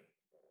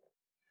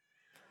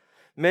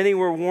 Many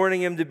were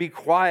warning him to be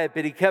quiet,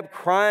 but he kept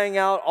crying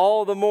out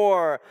all the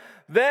more,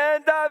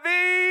 Ben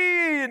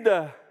David,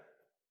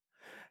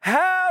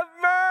 have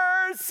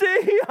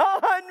mercy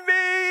on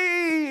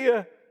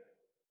me.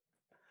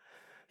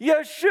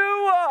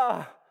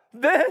 Yeshua,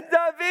 Ben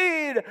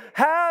David,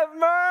 have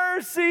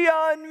mercy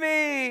on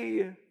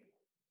me.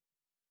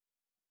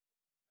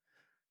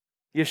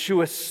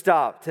 Yeshua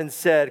stopped and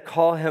said,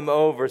 call him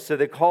over. So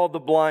they called the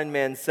blind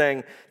man,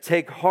 saying,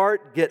 take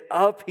heart, get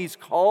up, he's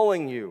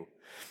calling you.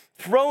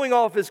 Throwing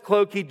off his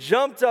cloak, he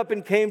jumped up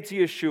and came to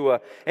Yeshua.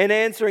 And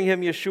answering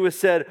him, Yeshua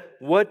said,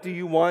 what do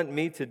you want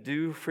me to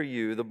do for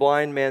you? The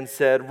blind man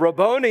said,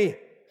 Rabboni,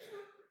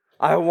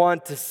 I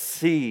want to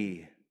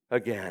see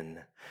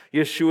again.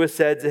 Yeshua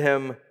said to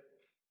him,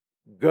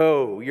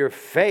 go, your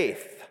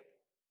faith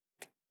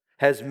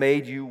has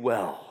made you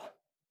well.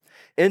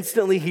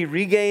 Instantly, he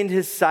regained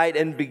his sight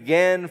and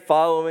began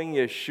following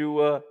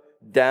Yeshua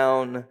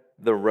down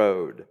the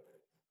road.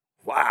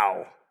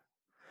 Wow.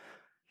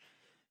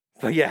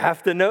 But you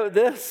have to note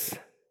this.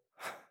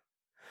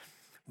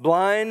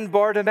 Blind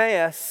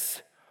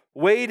Bartimaeus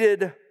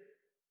waited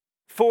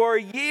for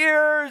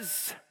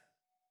years,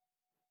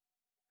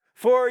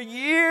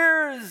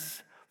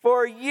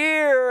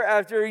 year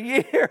after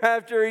year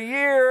after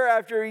year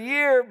after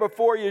year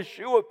before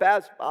Yeshua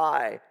passed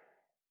by.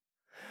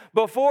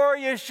 Before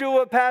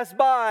Yeshua passed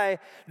by,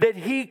 that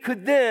he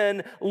could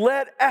then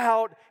let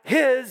out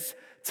his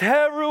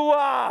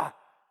teruah.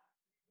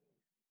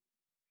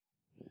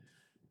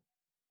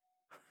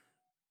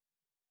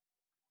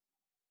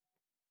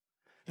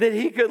 That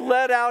he could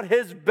let out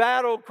his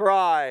battle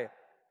cry.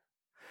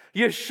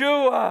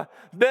 Yeshua,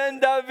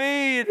 Ben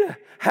David,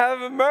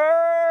 have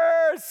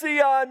mercy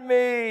on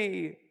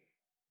me.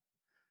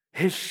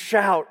 His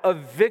shout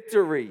of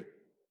victory.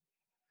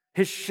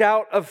 His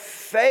shout of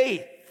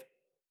faith.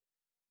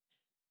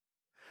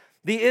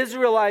 The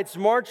Israelites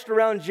marched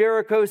around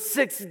Jericho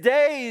 6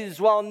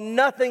 days while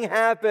nothing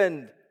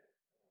happened.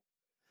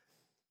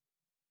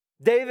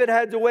 David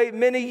had to wait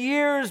many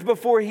years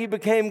before he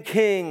became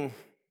king.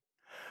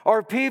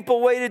 Our people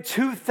waited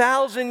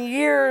 2,000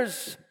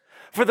 years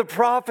for the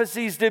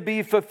prophecies to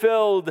be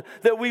fulfilled,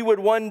 that we would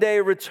one day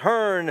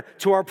return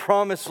to our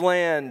promised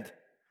land.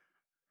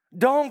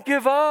 Don't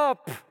give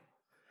up.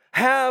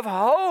 Have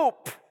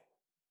hope.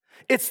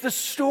 It's the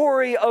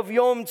story of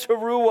Yom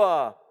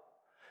Teruah.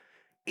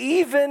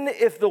 Even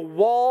if the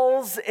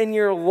walls in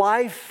your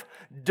life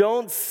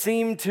don't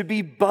seem to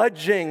be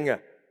budging.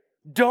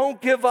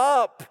 Don't give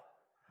up.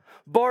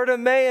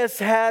 Bartimaeus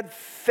had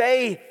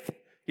faith,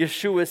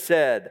 Yeshua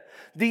said.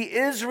 The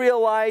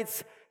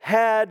Israelites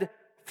had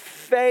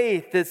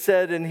faith, it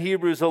said in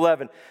Hebrews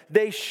 11.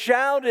 They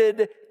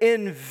shouted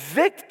in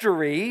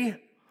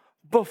victory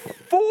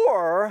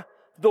before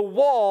the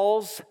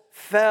walls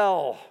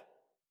fell.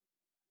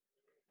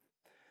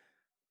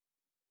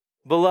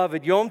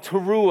 Beloved, Yom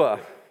Teruah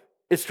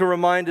is to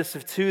remind us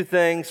of two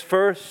things.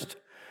 First,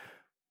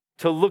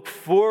 to look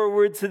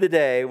forward to the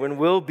day when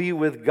we'll be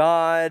with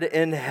God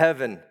in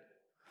heaven,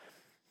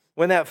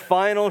 when that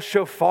final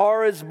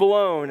shofar is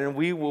blown and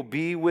we will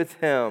be with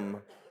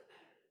Him.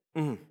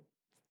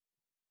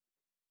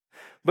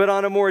 But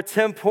on a more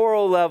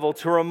temporal level,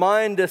 to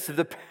remind us of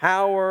the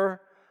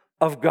power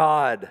of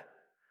God,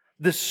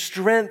 the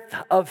strength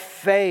of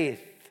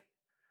faith,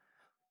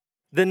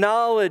 the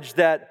knowledge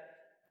that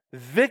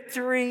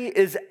victory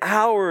is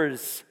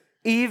ours,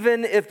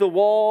 even if the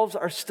walls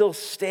are still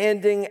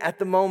standing at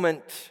the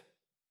moment.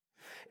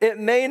 It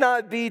may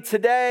not be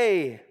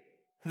today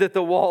that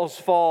the walls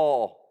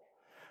fall.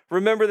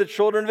 Remember, the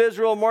children of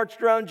Israel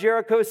marched around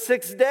Jericho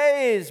 6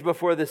 days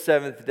before the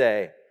seventh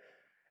day,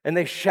 and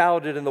they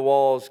shouted and the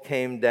walls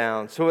came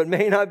down. So it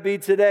may not be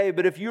today,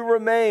 but if you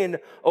remain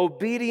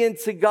obedient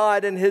to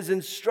God and His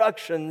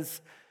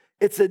instructions,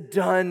 it's a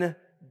done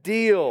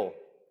deal.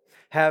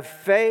 Have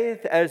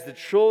faith as the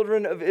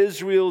children of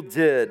Israel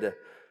did.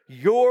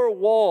 Your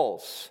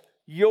walls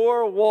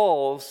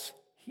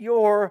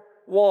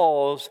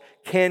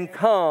can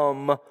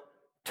come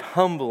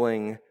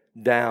tumbling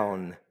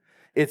down.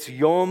 It's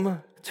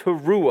Yom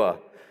Teruah.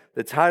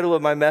 The title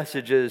of my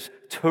message is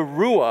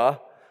Teruah,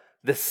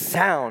 the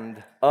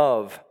sound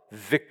of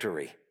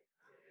victory.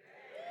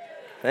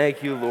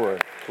 Thank you,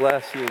 Lord.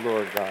 Bless you,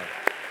 Lord God.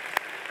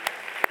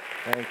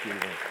 Thank you,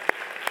 Lord.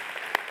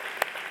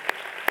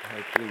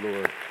 Thank you,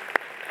 Lord.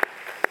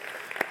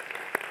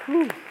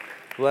 Whew.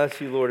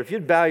 Bless you, Lord. If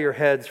you'd bow your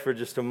heads for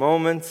just a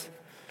moment,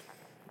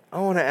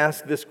 I want to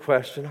ask this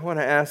question. I want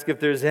to ask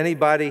if there's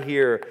anybody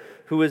here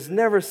who has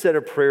never said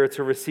a prayer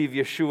to receive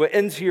Yeshua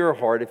into your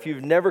heart, if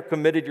you've never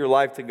committed your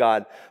life to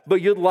God,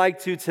 but you'd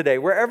like to today,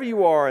 wherever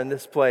you are in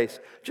this place,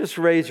 just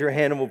raise your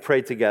hand and we'll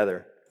pray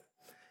together.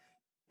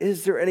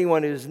 Is there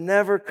anyone who's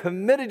never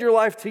committed your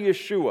life to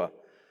Yeshua,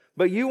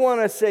 but you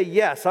want to say,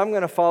 yes, I'm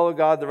going to follow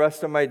God the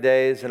rest of my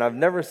days, and I've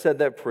never said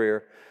that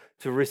prayer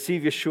to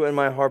receive Yeshua in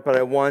my heart, but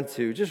I want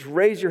to? Just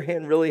raise your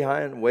hand really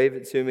high and wave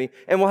it to me,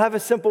 and we'll have a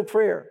simple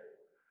prayer.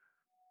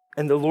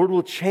 And the Lord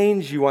will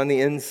change you on the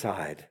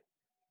inside.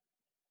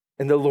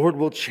 And the Lord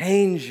will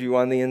change you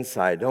on the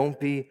inside. Don't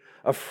be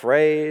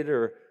afraid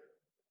or,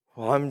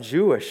 well, I'm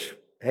Jewish.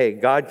 Hey,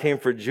 God came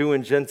for Jew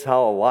and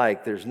Gentile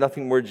alike. There's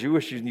nothing more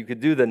Jewish you could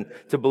do than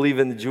to believe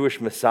in the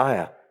Jewish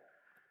Messiah.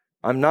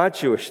 I'm not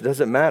Jewish. It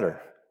doesn't matter.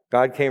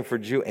 God came for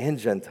Jew and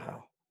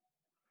Gentile.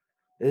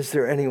 Is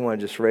there anyone?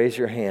 Just raise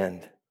your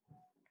hand.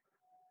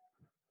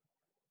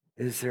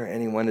 Is there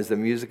anyone as the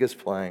music is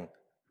playing?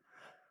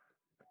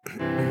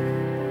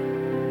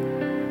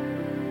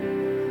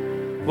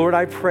 Lord,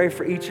 I pray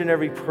for each and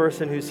every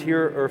person who's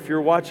here, or if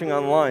you're watching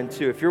online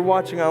too. If you're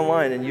watching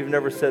online and you've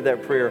never said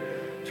that prayer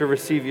to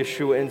receive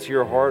Yeshua into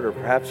your heart, or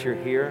perhaps you're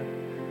here,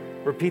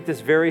 repeat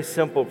this very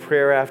simple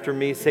prayer after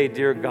me. Say,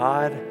 dear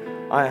God,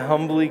 I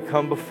humbly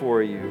come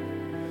before you.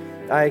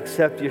 I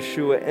accept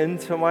Yeshua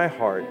into my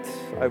heart.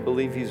 I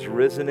believe He's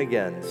risen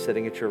again,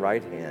 sitting at your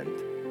right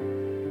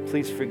hand.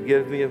 Please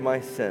forgive me of my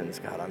sins.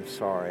 God, I'm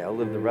sorry. I'll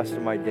live the rest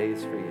of my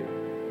days for you.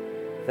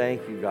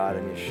 Thank you, God,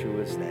 in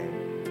Yeshua's name.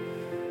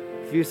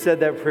 If you said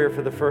that prayer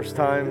for the first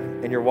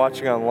time and you're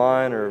watching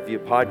online or via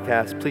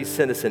podcast, please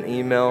send us an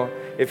email.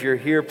 If you're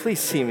here, please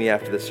see me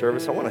after the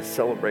service. I want to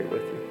celebrate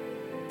with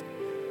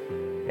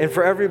you. And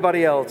for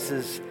everybody else,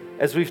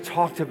 as we've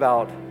talked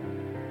about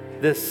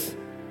this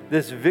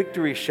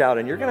victory shout,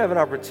 and you're going to have an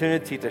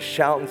opportunity to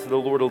shout into the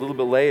Lord a little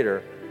bit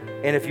later.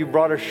 And if you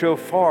brought a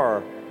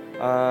shofar,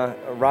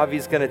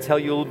 Ravi's going to tell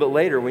you a little bit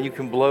later when you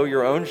can blow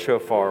your own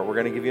shofar. We're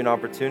going to give you an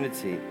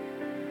opportunity.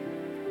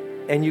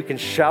 And you can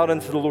shout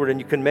unto the Lord and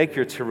you can make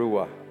your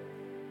teruah.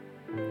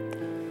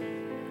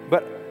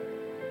 But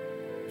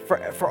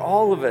for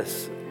all of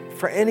us,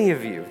 for any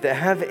of you that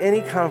have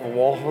any kind of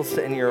walls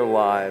in your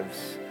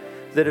lives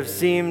that have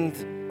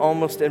seemed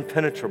almost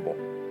impenetrable,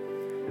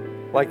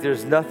 like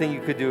there's nothing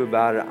you could do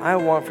about it, I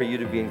want for you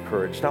to be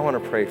encouraged. I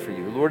want to pray for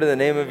you. Lord, in the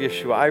name of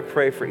Yeshua, I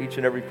pray for each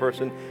and every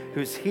person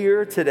who's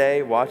here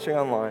today watching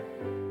online.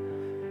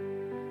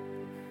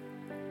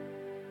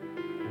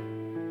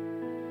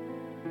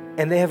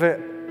 And they have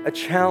a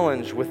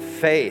challenge with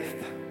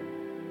faith.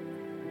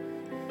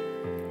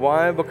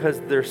 Why?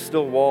 Because there's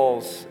still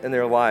walls in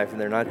their life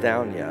and they're not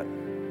down yet.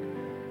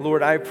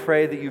 Lord, I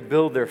pray that you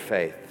build their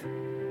faith,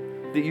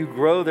 that you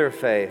grow their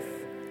faith.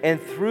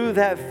 And through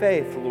that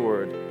faith,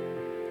 Lord,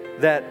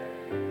 that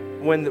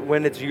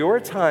when it's your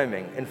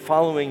timing and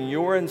following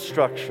your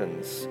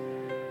instructions,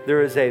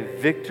 there is a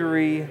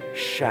victory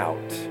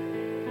shout,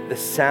 the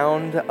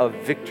sound of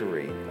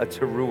victory, a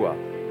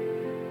teruah.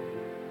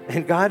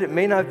 And God, it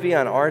may not be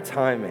on our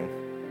timing.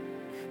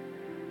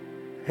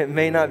 It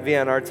may not be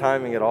on our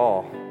timing at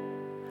all.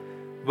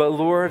 But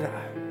Lord,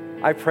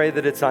 I pray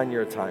that it's on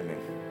your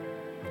timing,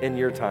 in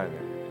your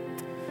timing.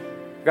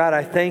 God,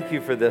 I thank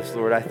you for this,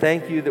 Lord. I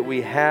thank you that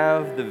we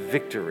have the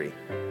victory.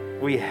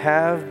 We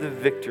have the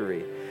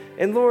victory.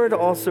 And Lord,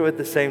 also at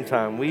the same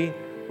time, we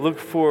look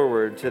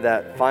forward to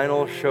that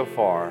final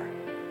shofar,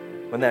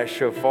 when that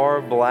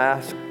shofar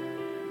blast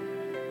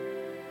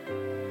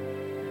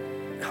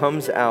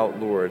comes out,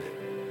 Lord,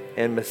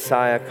 and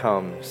Messiah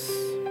comes.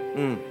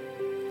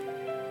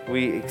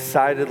 We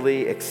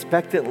excitedly,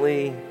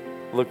 expectantly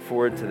look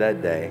forward to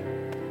that day.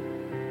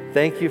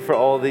 Thank you for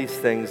all these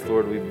things,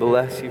 Lord. We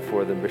bless you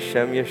for them.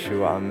 B'Shem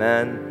Yeshua,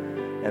 amen,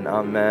 and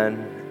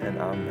amen, and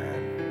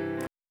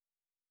amen.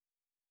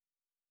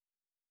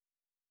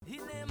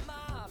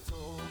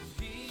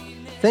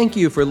 Thank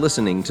you for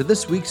listening to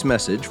this week's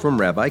message from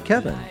Rabbi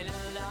Kevin.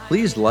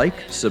 Please like,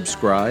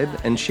 subscribe,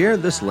 and share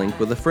this link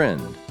with a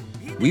friend.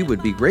 We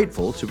would be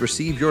grateful to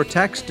receive your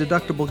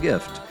tax-deductible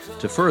gift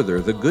to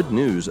further the good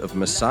news of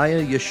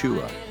Messiah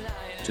Yeshua.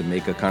 To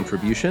make a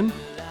contribution,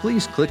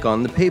 please click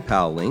on the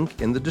PayPal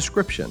link in the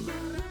description.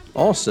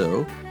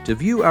 Also, to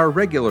view our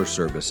regular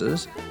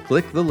services,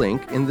 click the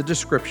link in the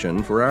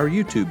description for our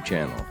YouTube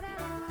channel.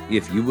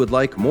 If you would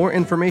like more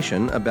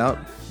information about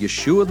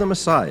Yeshua the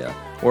Messiah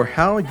or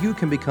how you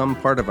can become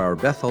part of our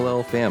Beth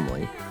Hallel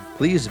family,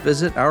 please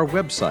visit our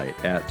website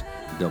at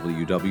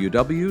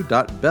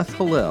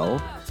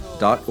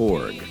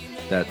www.bethhallel.org.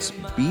 That's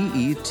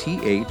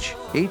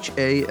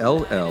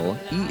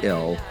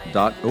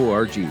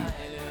BETHHALLEL.org.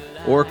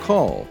 Or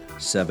call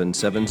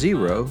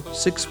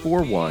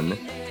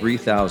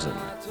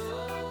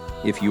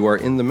 770-641-3000. If you are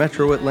in the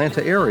metro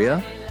Atlanta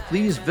area,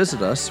 please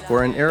visit us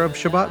for an Arab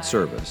Shabbat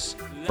service,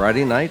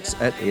 Friday nights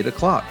at 8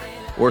 o'clock,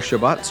 or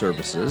Shabbat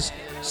services,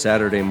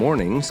 Saturday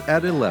mornings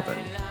at 11.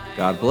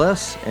 God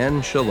bless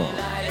and shalom.